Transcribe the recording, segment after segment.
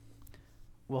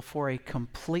well, for a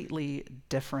completely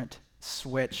different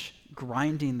switch,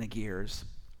 grinding the gears,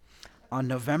 on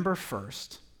November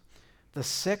 1st, the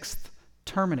sixth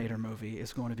Terminator movie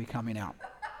is going to be coming out.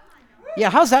 Yeah,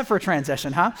 how's that for a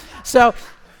transition, huh? So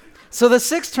the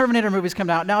sixth Terminator movie's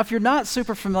coming out. Now, if you're not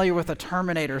super familiar with the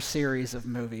Terminator series of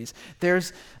movies,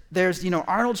 there's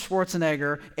Arnold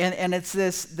Schwarzenegger, and it's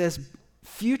this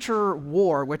future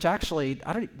war, which actually,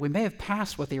 we may have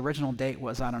passed what the original date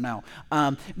was, I don't know,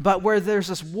 but where there's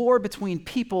this war between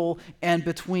people and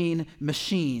between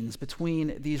machines,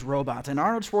 between these robots. And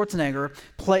Arnold Schwarzenegger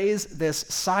plays this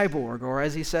cyborg, or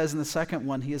as he says in the second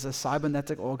one, he is a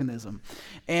cybernetic organism.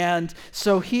 And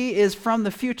so he is from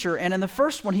the future, and in the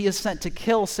first one, he is sent to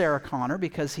kill Sarah Connor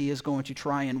because he is going to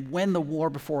try and win the war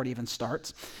before it even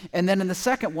starts. And then in the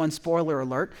second one, spoiler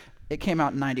alert, it came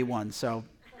out in 91, so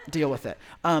deal with it.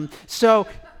 So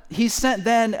he's sent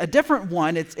then a different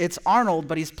one. It's Arnold,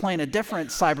 but he's playing a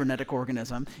different cybernetic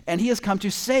organism, and he has come to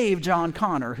save John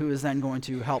Connor, who is then going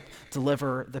to help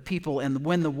deliver the people and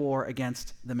win the war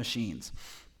against the machines.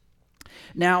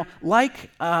 Now, like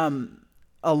a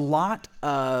lot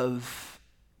of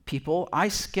people, I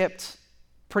skipped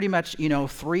pretty much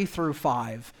 3 through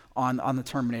 5 on the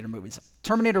Terminator movies.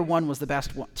 Terminator 1 was the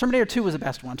best one. Terminator 2 was the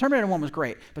best one. Terminator 1 was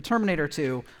great, but Terminator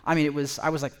 2, I was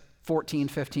like 14,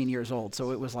 15 years old,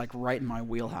 so it was like right in my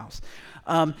wheelhouse.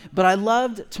 But I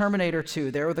loved Terminator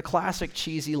 2. There were the classic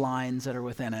cheesy lines that are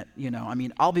within it.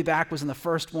 I'll be back was in the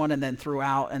first one, and then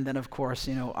throughout, and then of course,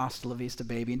 hasta la vista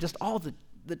baby, and just all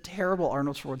the terrible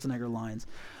Arnold Schwarzenegger lines.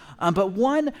 But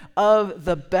one of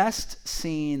the best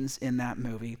scenes in that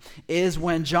movie is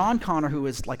when John Connor, who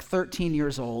is like 13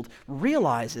 years old,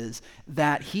 realizes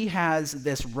that he has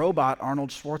this robot, Arnold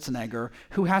Schwarzenegger,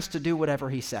 who has to do whatever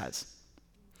he says.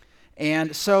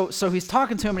 And so he's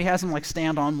talking to him, and he has him like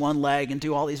stand on one leg and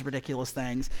do all these ridiculous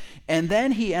things. And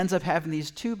then he ends up having these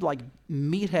two like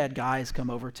meathead guys come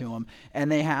over to him,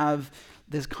 and they have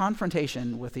this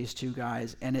confrontation with these two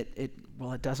guys, and it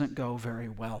doesn't go very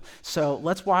well. So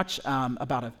let's watch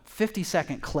about a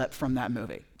 50-second clip from that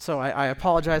movie. So I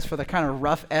apologize for the kind of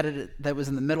rough edit that was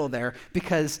in the middle there,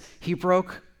 because he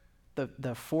broke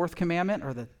the fourth commandment,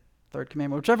 or the third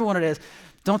commandment, whichever one it is.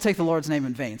 Don't take the Lord's name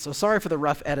in vain. So sorry for the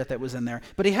rough edit that was in there.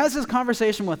 But he has this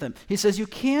conversation with him. He says, you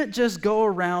can't just go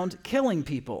around killing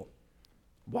people.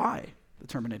 Why? The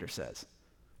Terminator says.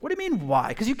 What do you mean, why?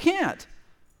 Because you can't.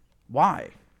 Why?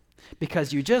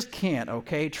 Because you just can't,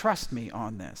 okay? Trust me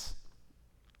on this.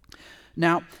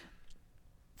 Now,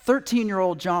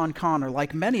 13-year-old John Connor,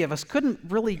 like many of us, couldn't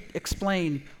really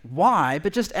explain why,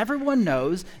 but just everyone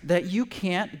knows that you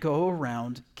can't go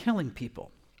around killing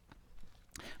people.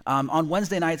 On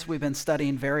Wednesday nights, we've been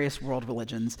studying various world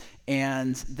religions,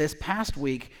 and this past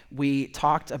week, we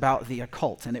talked about the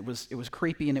occult, and it was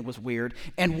creepy and it was weird.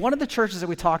 And one of the churches that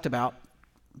we talked about,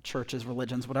 churches,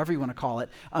 religions, whatever you want to call it,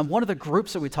 one of the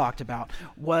groups that we talked about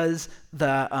was we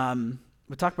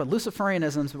talked about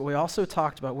Luciferianisms, but we also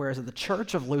talked about, the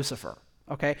Church of Lucifer,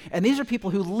 okay? And these are people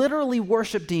who literally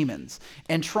worship demons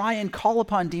and try and call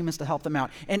upon demons to help them out.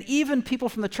 And even people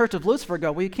from the Church of Lucifer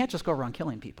go, well, you can't just go around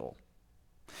killing people.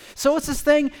 So it's this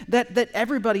thing that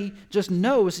everybody just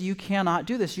knows you cannot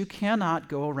do this. You cannot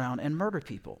go around and murder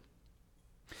people.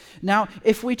 Now,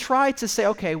 if we try to say,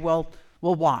 okay, well,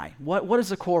 why? What is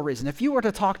the core reason? If you were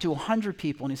to talk to 100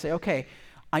 people and you say, okay,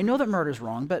 I know that murder is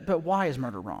wrong, but why is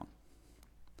murder wrong?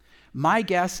 My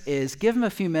guess is give them a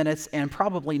few minutes, and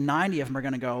probably 90 of them are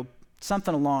going to go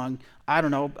something along, I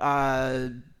don't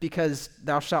know, because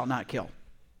thou shalt not kill.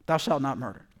 Thou shalt not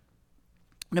murder.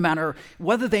 No matter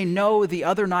whether they know the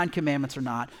other 9 commandments or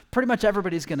not, pretty much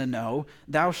everybody's going to know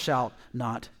thou shalt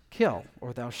not kill,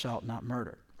 or thou shalt not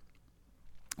murder.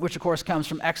 Which, of course, comes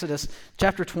from Exodus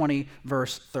chapter 20,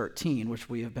 verse 13, which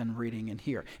we have been reading in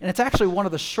here. And it's actually one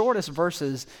of the shortest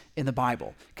verses in the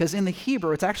Bible, because in the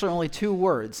Hebrew, it's actually only 2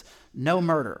 words, no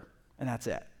murder, and that's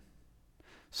it.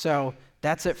 So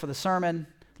that's it for the sermon.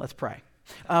 Let's pray.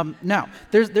 Now,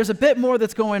 there's a bit more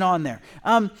that's going on there.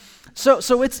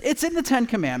 So it's in the 10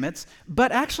 Commandments,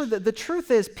 but actually the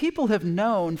truth is people have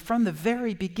known from the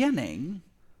very beginning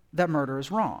that murder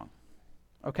is wrong.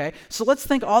 Okay, so let's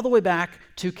think all the way back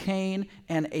to Cain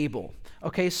and Abel.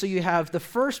 Okay, so you have the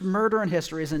first murder in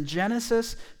history is in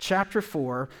Genesis chapter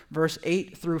 4, verse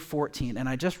 8 through 14. And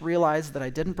I just realized that I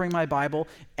didn't bring my Bible,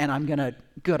 and I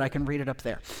can read it up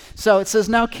there. So it says,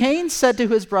 now Cain said to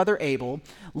his brother Abel,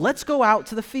 let's go out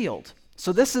to the field.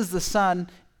 So this is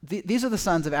these are the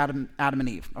sons of Adam and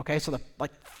Eve. Okay, so the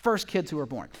first kids who were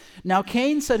born. Now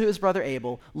Cain said to his brother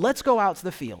Abel, let's go out to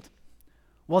the field.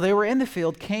 While they were in the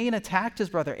field, Cain attacked his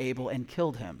brother Abel and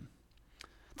killed him.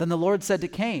 Then the Lord said to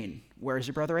Cain, where is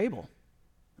your brother Abel?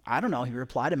 I don't know, he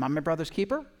replied. Am I my brother's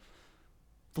keeper?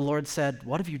 The Lord said,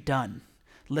 what have you done?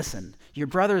 Listen, your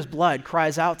brother's blood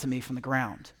cries out to me from the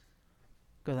ground.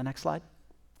 Go to the next slide.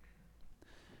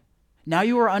 Now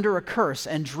you are under a curse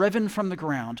and driven from the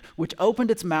ground, which opened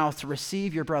its mouth to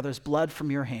receive your brother's blood from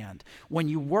your hand. When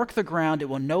you work the ground, it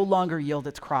will no longer yield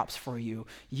its crops for you.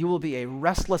 You will be a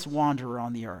restless wanderer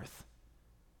on the earth.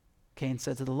 Cain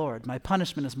said to the Lord, my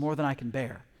punishment is more than I can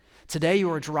bear. Today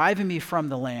you are driving me from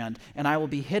the land, and I will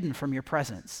be hidden from your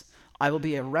presence. I will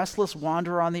be a restless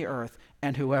wanderer on the earth,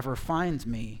 and whoever finds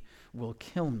me will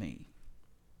kill me.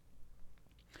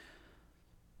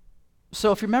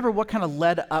 So if you remember what kind of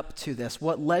led up to this,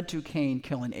 what led to Cain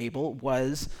killing Abel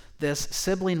was this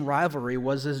sibling rivalry,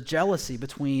 was this jealousy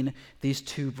between these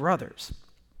two brothers.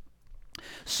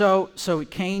 So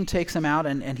Cain takes him out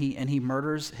and he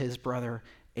murders his brother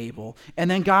Abel.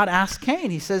 And then God asks Cain,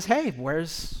 he says, hey,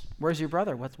 where's your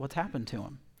brother? What's happened to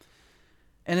him?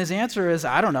 And his answer is,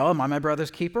 I don't know, am I my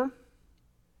brother's keeper?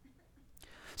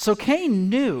 So Cain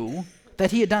knew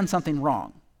that he had done something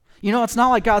wrong. You know, it's not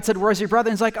like God said, where's your brother?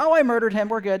 And he's like, oh, I murdered him,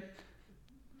 we're good.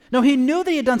 No, he knew that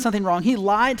he had done something wrong. He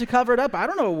lied to cover it up. I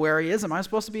don't know where he is. Am I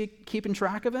supposed to be keeping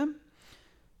track of him?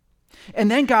 And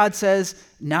then God says,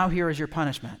 now here is your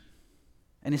punishment.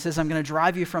 And he says, I'm going to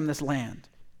drive you from this land.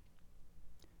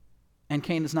 And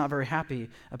Cain is not very happy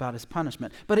about his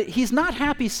punishment. But he's not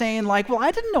happy saying like, well,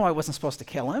 I didn't know I wasn't supposed to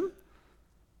kill him.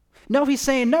 No, he's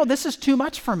saying, no, this is too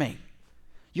much for me.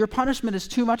 Your punishment is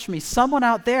too much for me. Someone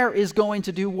out there is going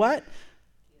to do what?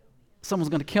 Someone's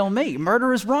going to kill me.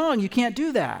 Murder is wrong. You can't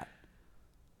do that.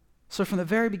 So from the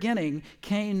very beginning,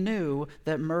 Cain knew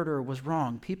that murder was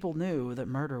wrong. People knew that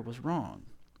murder was wrong.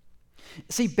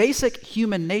 See, basic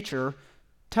human nature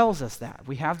tells us that.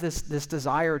 We have this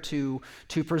desire to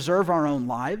preserve our own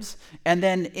lives. And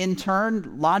then in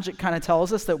turn, logic kind of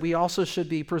tells us that we also should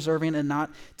be preserving and not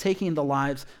taking the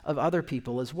lives of other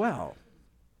people as well.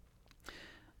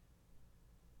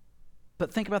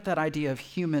 But think about that idea of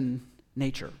human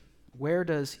nature. Where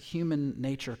does human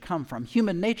nature come from?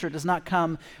 Human nature does not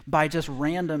come by just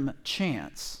random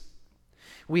chance.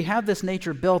 We have this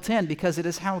nature built in because it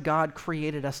is how God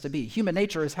created us to be. Human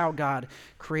nature is how God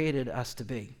created us to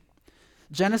be.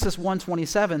 Genesis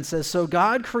 1:27 says, so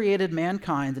God created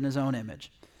mankind in his own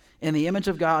image. In the image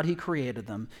of God he created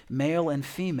them. Male and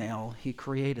female he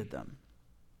created them.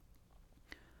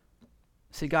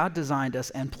 See, God designed us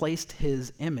and placed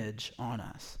his image on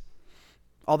us.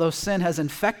 Although sin has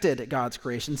infected God's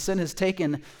creation, sin has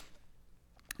taken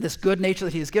this good nature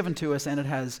that he has given to us and it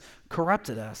has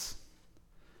corrupted us.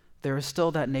 There is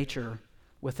still that nature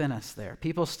within us there.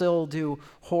 People still do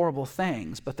horrible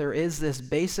things, but there is this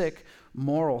basic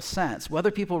moral sense,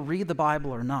 whether people read the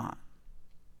Bible or not.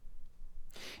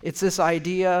 It's this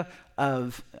idea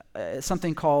of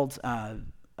something called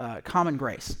common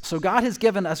grace. So God has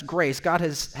given us grace. God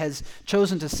has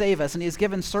chosen to save us, and he has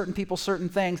given certain people certain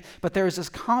things, but there is this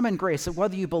common grace that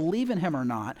whether you believe in him or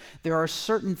not, there are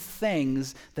certain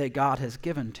things that God has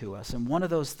given to us. And one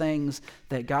of those things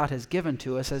that God has given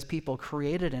to us as people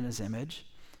created in his image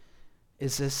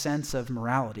is this sense of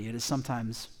morality. It is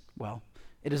sometimes, well,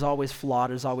 it is always flawed,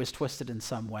 it is always twisted in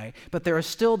some way, but there is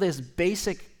still this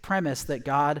basic premise that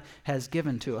God has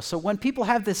given to us. So when people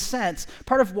have this sense,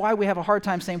 part of why we have a hard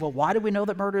time saying, well, why do we know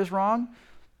that murder is wrong?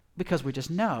 Because we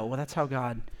just know, well, that's how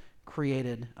God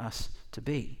created us to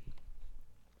be.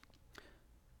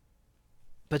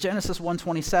 But Genesis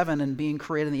 1:27 and being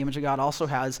created in the image of God also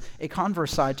has a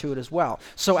converse side to it as well.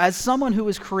 So as someone who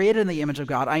is created in the image of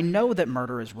God, I know that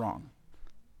murder is wrong.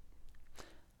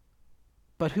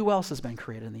 But who else has been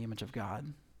created in the image of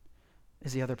God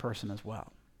is the other person as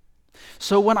well.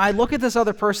 So when I look at this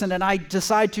other person and I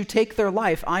decide to take their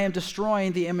life, I am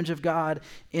destroying the image of God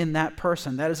in that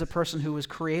person. That is a person who was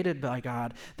created by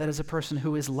God. That is a person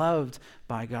who is loved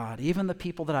by God. Even the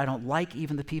people that I don't like,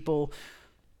 even the people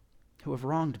who have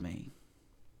wronged me.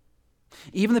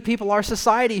 Even the people our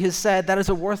society has said that is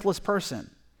a worthless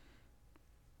person.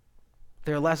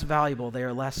 They are less valuable. They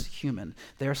are less human.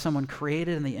 They are someone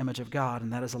created in the image of God,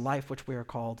 and that is a life which we are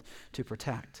called to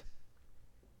protect.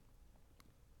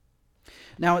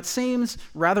 Now, it seems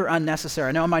rather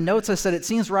unnecessary. Now, in my notes, I said it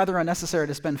seems rather unnecessary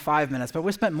to spend 5 minutes, but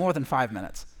we spent more than 5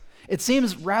 minutes. It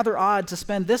seems rather odd to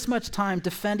spend this much time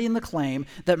defending the claim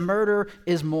that murder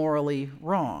is morally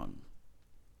wrong.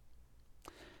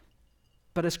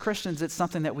 But as Christians, it's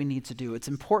something that we need to do. It's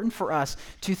important for us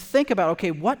to think about,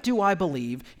 okay, what do I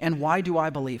believe and why do I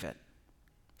believe it?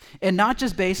 And not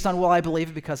just based on, well, I believe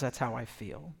it because that's how I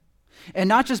feel. And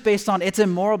not just based on it's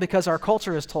immoral because our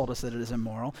culture has told us that it is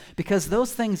immoral, because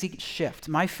those things shift.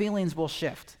 My feelings will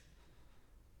shift.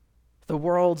 The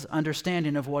world's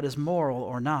understanding of what is moral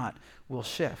or not will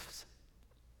shift.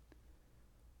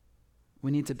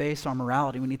 We need to base our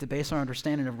morality, we need to base our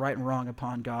understanding of right and wrong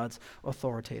upon God's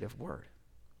authoritative word.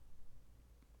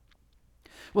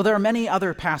 Well, there are many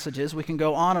other passages. We can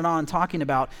go on and on talking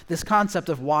about this concept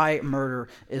of why murder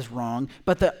is wrong,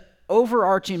 but the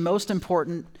overarching, most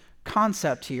important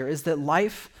concept here is that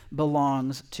life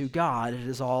belongs to God. It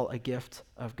is all a gift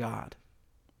of God.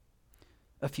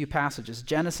 A few passages.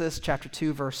 Genesis chapter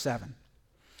 2, verse 7.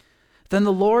 Then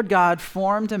the Lord God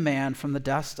formed a man from the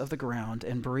dust of the ground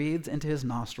and breathed into his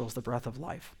nostrils the breath of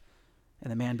life,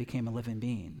 and the man became a living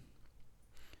being.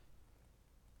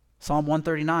 Psalm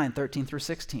 139, 13 through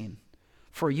 16.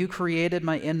 For you created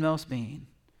my inmost being.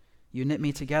 You knit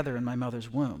me together in my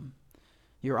mother's womb.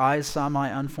 Your eyes saw my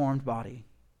unformed body.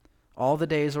 All the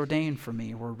days ordained for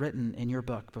me were written in your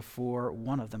book before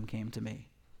one of them came to me.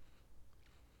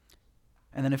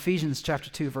 And then Ephesians chapter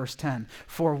 2, verse 10.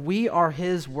 For we are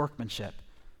his workmanship,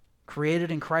 created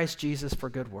in Christ Jesus for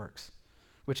good works,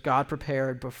 which God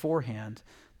prepared beforehand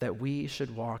that we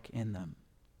should walk in them.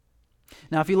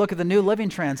 Now, if you look at the New Living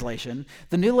Translation,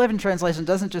 the New Living Translation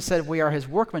doesn't just say we are his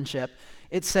workmanship,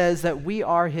 it says that we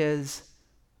are his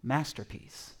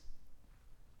masterpiece.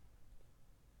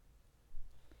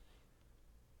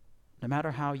 No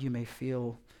matter how you may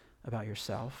feel about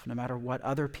yourself, no matter what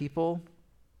other people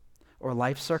or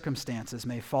life circumstances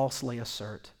may falsely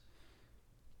assert,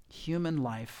 human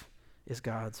life is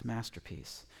God's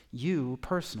masterpiece. You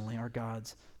personally are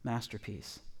God's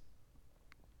masterpiece.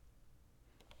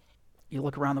 You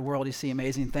look around the world, you see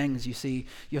amazing things. You see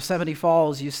Yosemite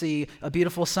Falls, you see a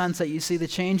beautiful sunset, you see the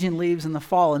changing leaves in the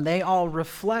fall, and they all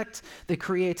reflect the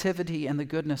creativity and the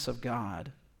goodness of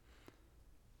God.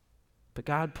 But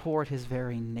God poured his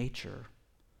very nature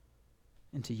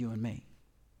into you and me.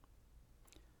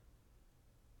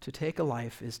 To take a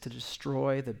life is to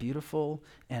destroy the beautiful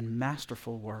and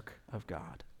masterful work of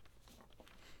God.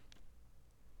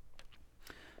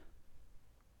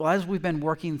 Well, as we've been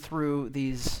working through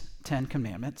these 10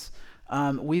 Commandments,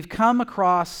 we've come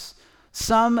across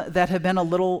some that have been a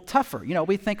little tougher. You know,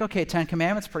 we think, okay, 10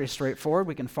 Commandments, pretty straightforward.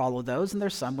 We can follow those, and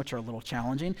there's some which are a little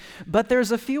challenging. But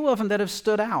there's a few of them that have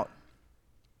stood out.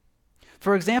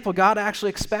 For example, God actually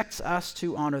expects us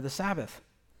to honor the Sabbath.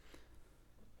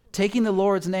 Taking the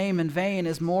Lord's name in vain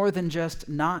is more than just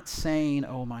not saying,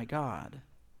 oh my God.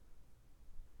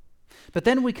 But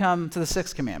then we come to the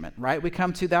 6th commandment, right? We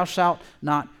come to thou shalt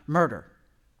not murder.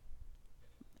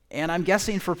 And I'm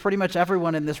guessing for pretty much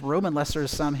everyone in this room, unless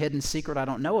there's some hidden secret I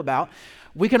don't know about,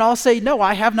 we can all say, no,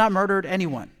 I have not murdered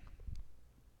anyone.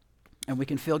 And we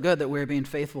can feel good that we're being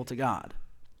faithful to God.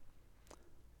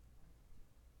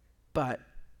 But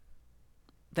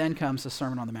then comes the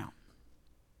Sermon on the Mount.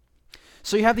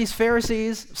 So you have these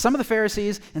Pharisees, some of the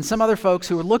Pharisees and some other folks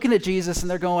who are looking at Jesus and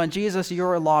they're going, Jesus,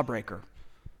 you're a lawbreaker.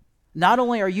 Not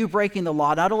only are you breaking the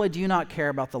law, not only do you not care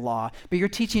about the law, but you're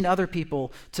teaching other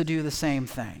people to do the same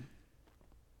thing.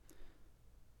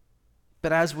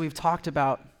 But as we've talked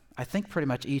about, I think pretty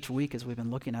much each week as we've been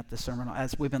looking at the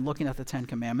the 10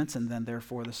 Commandments and then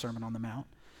therefore the Sermon on the Mount,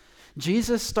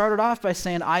 Jesus started off by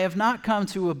saying, I have not come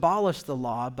to abolish the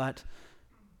law, but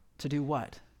to do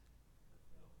what?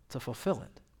 To fulfill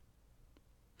it.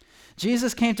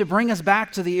 Jesus came to bring us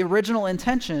back to the original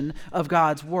intention of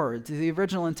God's word, to the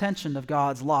original intention of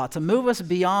God's law, to move us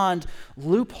beyond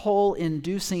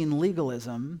loophole-inducing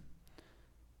legalism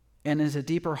and into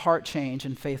deeper heart change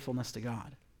and faithfulness to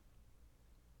God.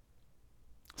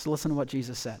 So listen to what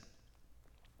Jesus said.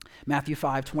 Matthew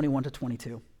 5, 21 to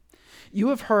 22. You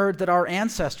have heard that our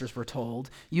ancestors were told,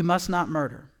 you must not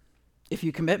murder. If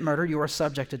you commit murder, you are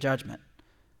subject to judgment.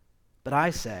 But I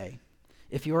say,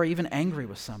 if you are even angry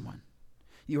with someone,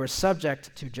 you are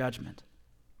subject to judgment.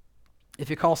 If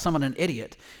you call someone an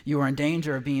idiot, you are in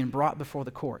danger of being brought before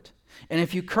the court. And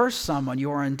if you curse someone,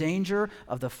 you are in danger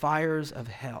of the fires of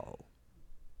hell.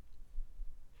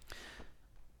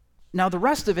 Now, the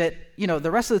rest of it,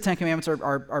 the rest of the 10 Commandments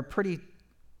are pretty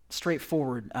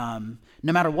straightforward.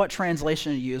 No matter what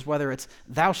translation you use, whether it's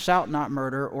thou shalt not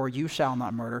murder or you shall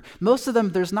not murder, most of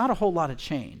them, there's not a whole lot of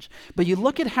change. But you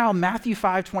look at how Matthew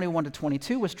 5, 21 to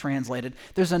 22 was translated,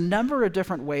 there's a number of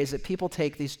different ways that people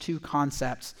take these two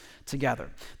concepts together.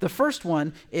 The first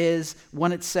one is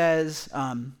when it says,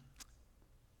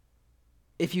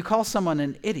 if you call someone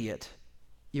an idiot,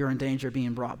 you're in danger of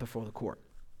being brought before the court.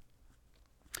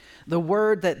 The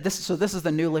word this is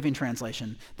the New Living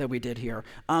Translation that we did here.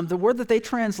 The word that they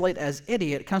translate as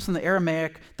idiot comes from the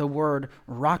Aramaic, the word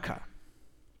raka.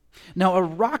 Now, a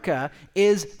raka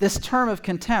is this term of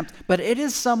contempt, but it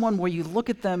is someone where you look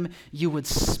at them, you would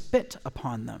spit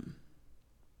upon them.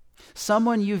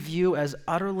 someone you view as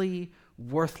utterly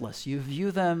worthless. You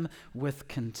view them with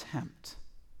contempt.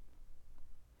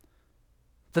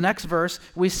 The next verse,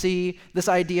 we see this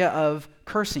idea of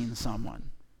cursing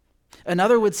someone.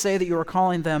 Another would say that you are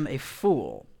calling them a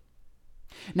fool.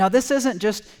 Now, this isn't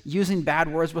just using bad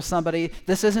words with somebody.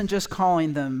 This isn't just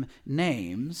calling them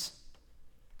names.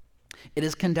 It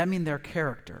is condemning their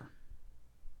character.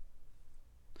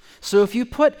 So if you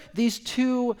put these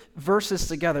two verses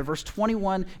together, verse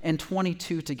 21 and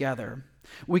 22 together,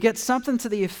 we get something to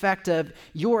the effect of,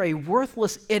 you're a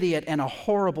worthless idiot and a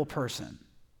horrible person.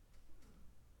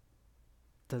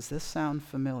 Does this sound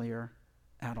familiar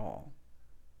at all?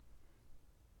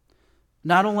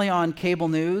 Not only on cable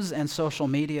news and social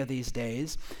media these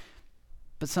days,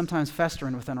 but sometimes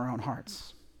festering within our own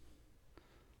hearts.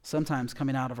 Sometimes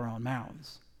coming out of our own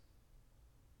mouths.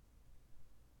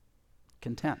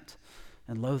 Contempt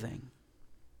and loathing.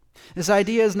 This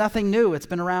idea is nothing new. It's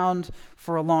been around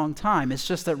for a long time. It's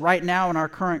just that right now in our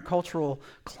current cultural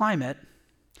climate,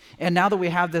 and now that we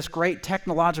have this great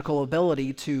technological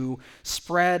ability to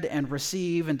spread and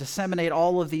receive and disseminate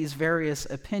all of these various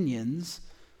opinions,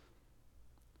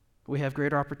 we have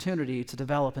greater opportunity to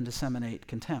develop and disseminate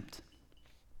contempt.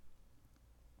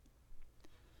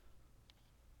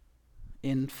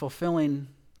 In fulfilling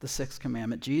the sixth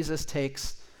commandment, Jesus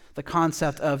takes the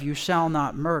concept of you shall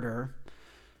not murder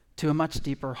to a much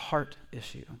deeper heart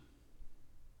issue.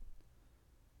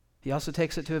 He also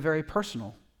takes it to a very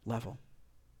personal level.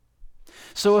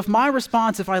 So if my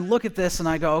response, if I look at this and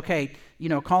I go, okay,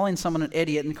 calling someone an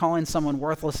idiot and calling someone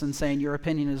worthless and saying your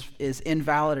opinion is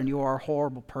invalid and you are a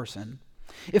horrible person,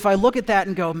 if I look at that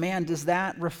and go, man, does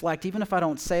that reflect, even if I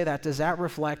don't say that, does that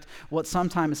reflect what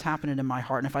sometimes is happening in my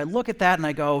heart? And if I look at that and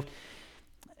I go,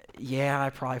 yeah,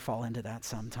 I probably fall into that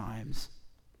sometimes.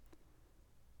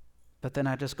 But then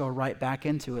I just go right back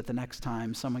into it the next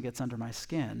time someone gets under my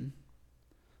skin,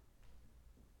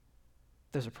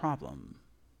 there's a problem.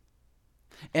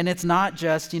 And it's not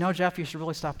just, Jeff, you should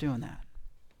really stop doing that.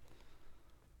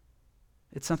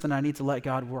 It's something I need to let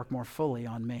God work more fully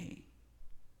on me.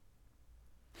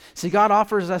 See, God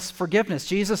offers us forgiveness.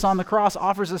 Jesus on the cross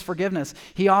offers us forgiveness.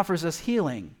 He offers us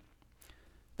healing.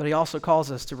 But he also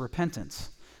calls us to repentance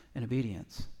and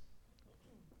obedience.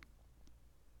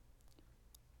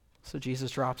 So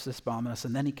Jesus drops this bomb on us,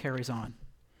 and then he carries on.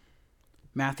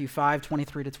 Matthew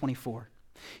 5:23-24.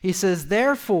 He says,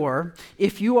 therefore,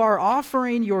 if you are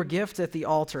offering your gift at the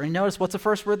altar, and notice what's the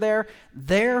first word there?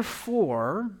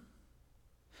 Therefore,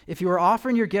 if you are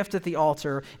offering your gift at the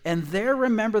altar, and there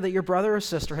remember that your brother or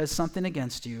sister has something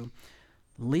against you,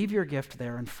 leave your gift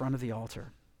there in front of the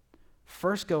altar.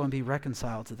 First go and be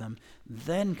reconciled to them,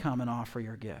 then come and offer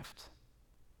your gift.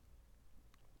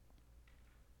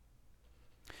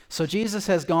 So Jesus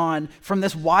has gone from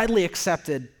this widely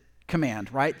accepted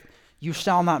command, right? You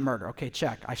shall not murder. Okay,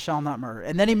 check. I shall not murder.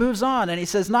 And then he moves on and he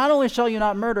says, not only shall you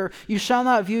not murder, you shall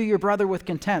not view your brother with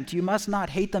contempt. You must not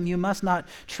hate them. You must not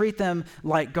treat them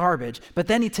like garbage. But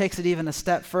then he takes it even a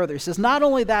step further. He says, not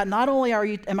only that, not only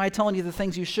am I telling you the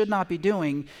things you should not be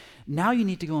doing, now you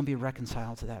need to go and be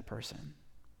reconciled to that person.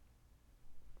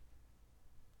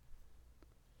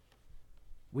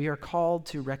 We are called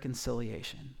to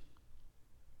reconciliation.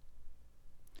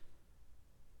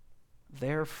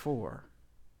 Therefore,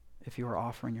 if you are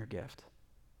offering your gift.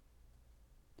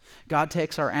 God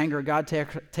takes our anger, God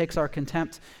takes our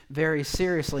contempt very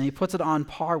seriously, and he puts it on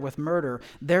par with murder.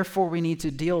 Therefore, we need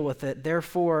to deal with it.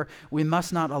 Therefore, we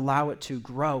must not allow it to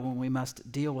grow when we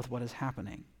must deal with what is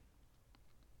happening.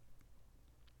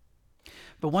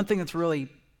 But one thing that's really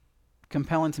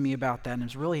compelling to me about that, and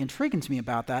is really intriguing to me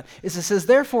about that, is it says,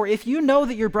 therefore, if you know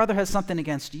that your brother has something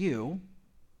against you,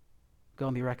 go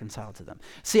and be reconciled to them.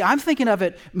 See, I'm thinking of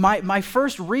it, my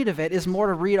first read of it is more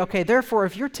to read, okay, therefore,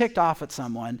 if you're ticked off at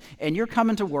someone and you're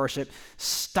coming to worship,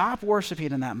 stop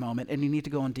worshiping in that moment and you need to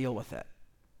go and deal with it.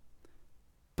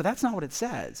 But that's not what it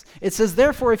says. It says,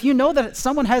 therefore, if you know that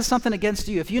someone has something against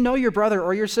you, if you know your brother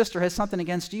or your sister has something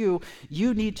against you,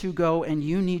 you need to go and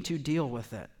you need to deal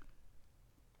with it.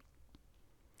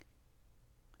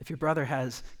 If your brother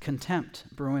has contempt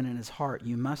brewing in his heart,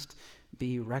 you must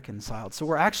be reconciled. So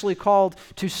we're actually called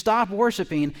to stop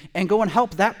worshiping and go and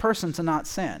help that person to not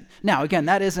sin. Now, again,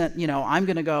 that isn't, I'm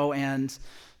going to go and,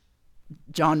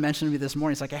 John mentioned to me this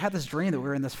morning, he's like, I had this dream that we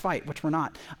were in this fight, which we're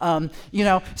not.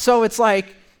 So it's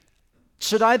like,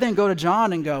 should I then go to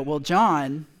John and go, well,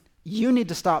 John, you need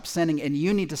to stop sinning and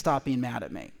you need to stop being mad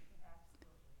at me?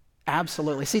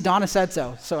 Absolutely. See, Donna said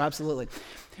so absolutely.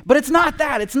 But it's not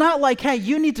that. It's not like, hey,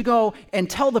 you need to go and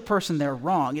tell the person they're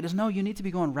wrong. It is, no, you need to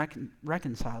be going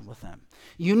reconciled with them.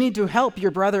 You need to help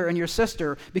your brother and your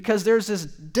sister because there's this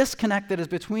disconnect that is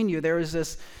between you. There is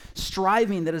this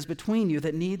striving that is between you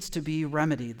that needs to be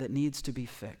remedied, that needs to be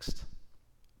fixed.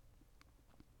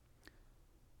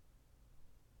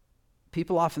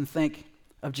 People often think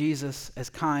of Jesus as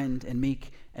kind and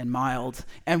meek and mild.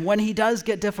 And when he does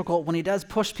get difficult, when he does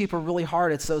push people really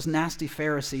hard, it's those nasty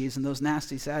Pharisees and those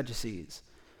nasty Sadducees.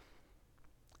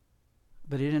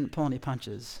 But he didn't pull any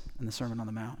punches in the Sermon on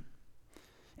the Mount.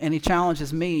 And he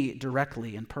challenges me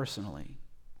directly and personally.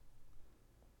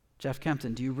 Jeff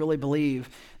Kempton, do you really believe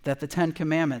that the Ten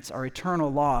Commandments are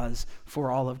eternal laws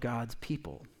for all of God's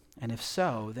people? And if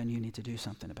so, then you need to do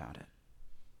something about it.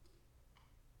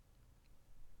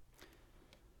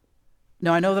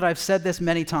 Now, I know that I've said this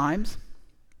many times,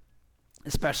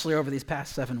 especially over these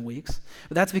past 7 weeks,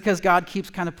 but that's because God keeps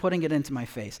kind of putting it into my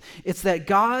face. It's that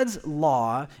God's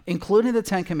law, including the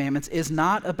Ten Commandments, is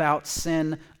not about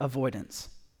sin avoidance.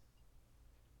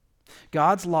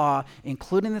 God's law,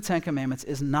 including the Ten Commandments,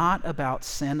 is not about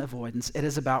sin avoidance. It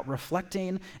is about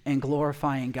reflecting and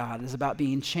glorifying God. It is about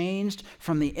being changed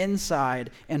from the inside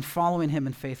and following him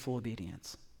in faithful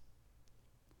obedience.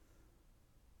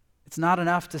 It's not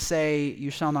enough to say, you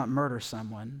shall not murder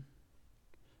someone,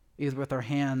 either with our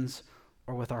hands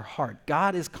or with our heart.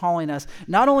 God is calling us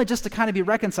not only just to kind of be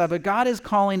reconciled, but God is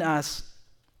calling us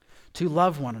to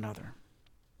love one another.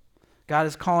 God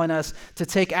is calling us to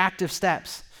take active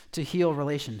steps to heal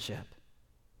relationship.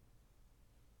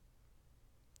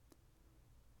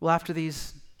 Well, after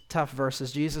these tough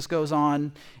verses, Jesus goes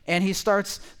on and he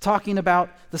starts talking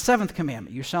about the seventh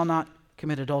commandment, you shall not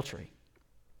commit adultery.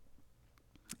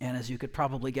 And as you could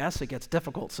probably guess, it gets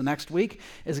difficult. So next week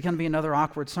is going to be another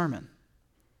awkward sermon.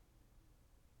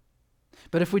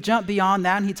 But if we jump beyond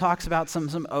that, and he talks about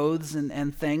some oaths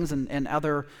and things and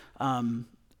other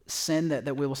sin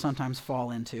that we will sometimes fall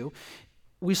into,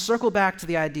 we circle back to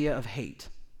the idea of hate.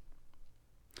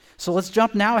 So let's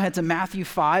jump now ahead to Matthew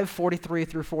 5, 43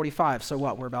 through 45. So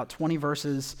what? We're about 20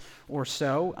 verses or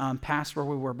so past where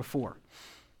we were before.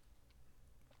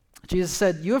 Jesus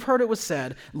said, you have heard it was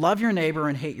said, love your neighbor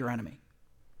and hate your enemy.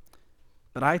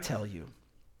 But I tell you,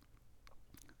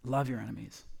 love your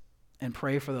enemies and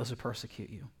pray for those who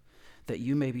persecute you, that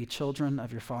you may be children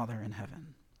of your Father in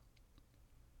heaven.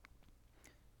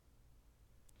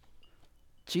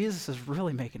 Jesus is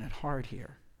really making it hard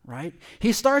here, right?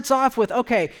 He starts off with,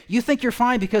 okay, you think you're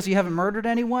fine because you haven't murdered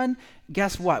anyone?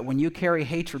 Guess what? When you carry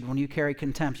hatred, when you carry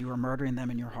contempt, you are murdering them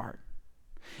in your heart.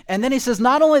 And then he says,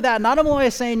 not only that, not only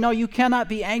is saying, no, you cannot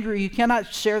be angry, you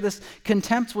cannot share this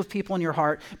contempt with people in your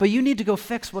heart, but you need to go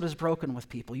fix what is broken with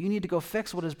people. You need to go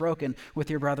fix what is broken with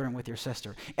your brother and with your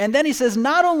sister. And then he says,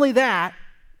 not only that,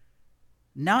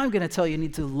 now I'm going to tell you, you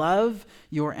need to love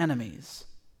your enemies.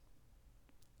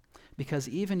 Because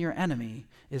even your enemy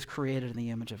is created in the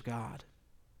image of God.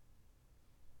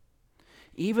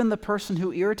 Even the person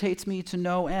who irritates me to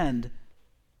no end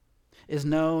is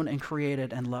known and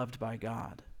created and loved by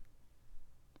God.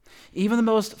 Even the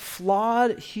most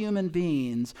flawed human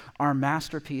beings are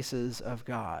masterpieces of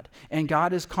God. And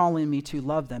God is calling me to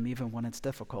love them even when it's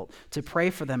difficult, to pray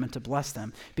for them and to bless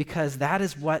them, because that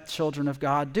is what children of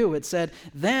God do. It said,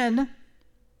 then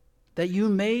that you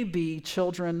may be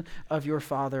children of your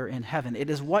Father in heaven. It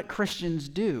is what Christians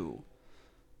do.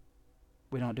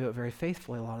 We don't do it very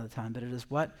faithfully a lot of the time, but it is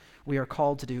what we are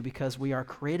called to do because we are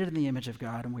created in the image of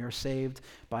God and we are saved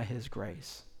by his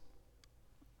grace.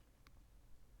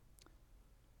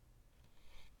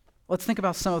 Let's think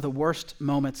about some of the worst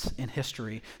moments in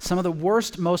history, some of the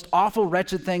worst, most awful,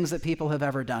 wretched things that people have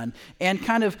ever done. And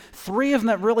kind of three of them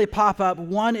that really pop up.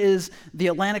 One is the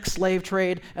Atlantic slave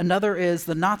trade, another is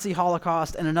the Nazi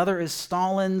Holocaust, and another is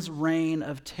Stalin's reign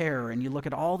of terror. And you look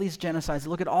at all these genocides, you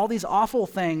look at all these awful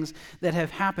things that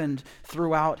have happened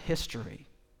throughout history.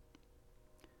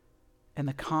 And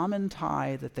the common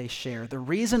tie that they share, the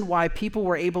reason why people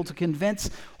were able to convince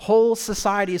whole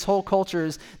societies, whole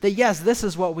cultures that yes, this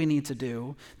is what we need to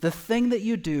do, the thing that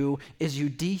you do is you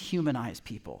dehumanize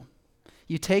people.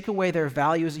 You take away their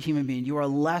value as a human being. You are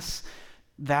less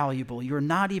valuable. You're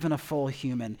not even a full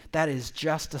human. That is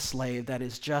just a slave. That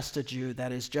is just a Jew.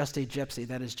 That is just a gypsy.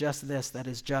 That is just this. That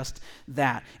is just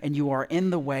that. And you are in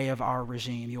the way of our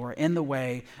regime. You are in the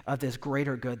way of this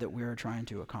greater good that we are trying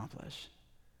to accomplish.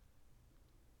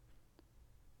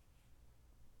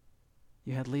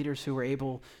 You had leaders who were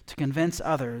able to convince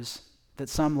others that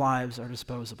some lives are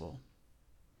disposable.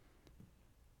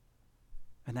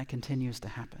 And that continues to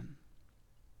happen.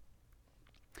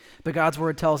 But God's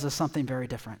word tells us something very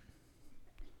different.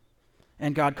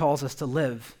 And God calls us to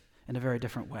live in a very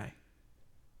different way.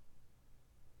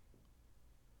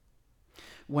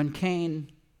 When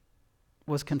Cain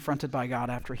was confronted by God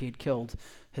after he had killed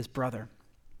his brother,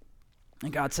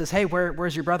 and God says, hey,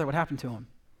 where's your brother? What happened to him?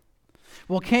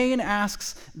 Well, Cain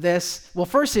asks this. Well,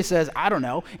 first he says, I don't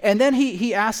know. And then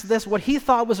he asks this, what he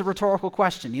thought was a rhetorical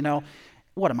question.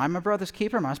 What, am I my brother's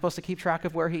keeper? Am I supposed to keep track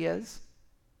of where he is?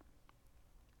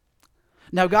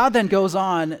 Now, God then goes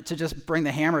on to just bring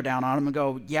the hammer down on him and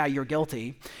go, yeah, you're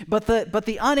guilty. But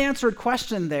the unanswered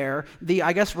question there, the,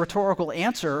 I guess, rhetorical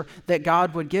answer that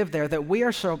God would give there, that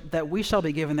we shall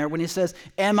be given there, when he says,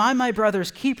 am I my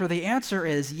brother's keeper? The answer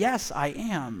is, yes, I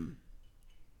am.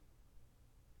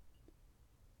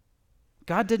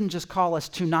 God didn't just call us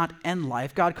to not end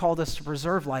life. God called us to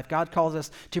preserve life. God calls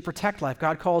us to protect life.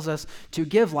 God calls us to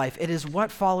give life. It is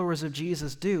what followers of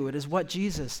Jesus do. It is what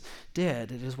Jesus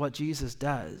did. It is what Jesus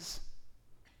does.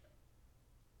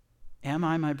 Am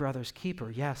I my brother's keeper?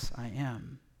 Yes, I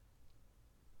am.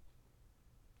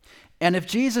 And if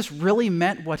Jesus really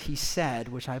meant what he said,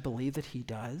 which I believe that he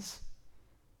does,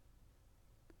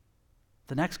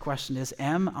 the next question is,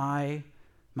 am I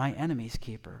my enemy's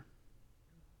keeper?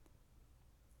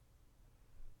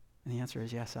 And the answer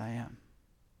is, yes, I am.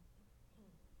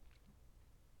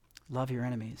 Love your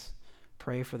enemies.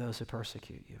 Pray for those who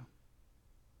persecute you.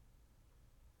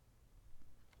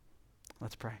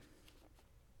 Let's pray.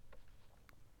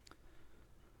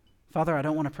 Father, I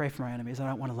don't want to pray for my enemies. I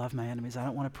don't want to love my enemies. I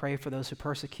don't want to pray for those who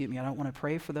persecute me. I don't want to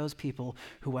pray for those people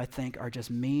who I think are just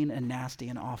mean and nasty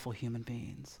and awful human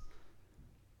beings.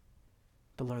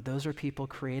 But Lord, those are people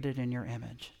created in your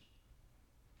image.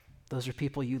 Those are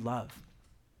people you love.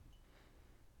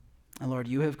 And Lord,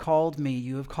 you have called me,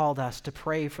 you have called us to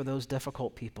pray for those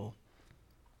difficult people.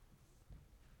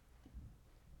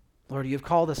 Lord, you've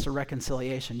called us to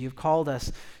reconciliation. You've called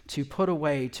us to put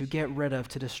away, to get rid of,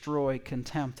 to destroy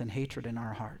contempt and hatred in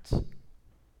our hearts.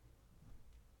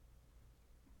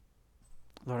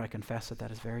 Lord, I confess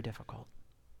that is very difficult.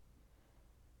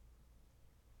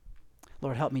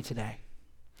 Lord, help me today.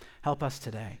 Help us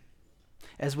today.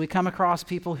 As we come across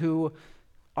people who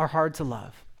are hard to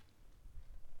love,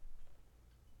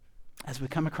 as we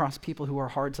come across people who are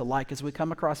hard to like, as we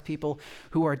come across people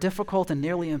who are difficult and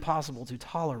nearly impossible to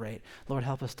tolerate, Lord,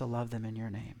 help us to love them in your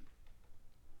name.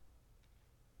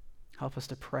 Help us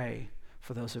to pray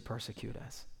for those who persecute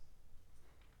us.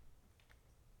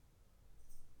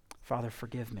 Father,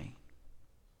 forgive me.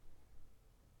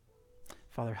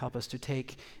 Father, help us to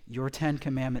take your 10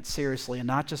 commandments seriously and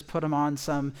not just put them on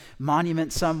some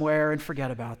monument somewhere and forget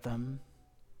about them,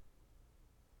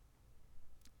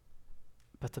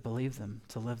 but to believe them,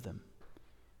 to live them,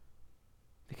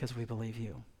 because we believe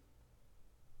you.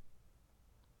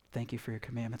 Thank you for your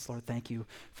commandments, Lord. Thank you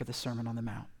for the Sermon on the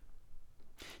Mount.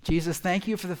 Jesus, thank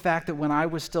you for the fact that when I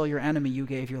was still your enemy, you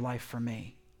gave your life for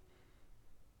me.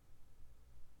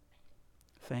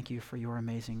 Thank you for your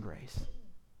amazing grace.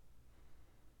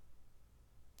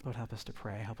 Lord, help us to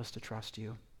pray. Help us to trust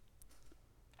you.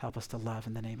 Help us to love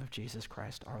in the name of Jesus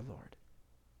Christ, our Lord.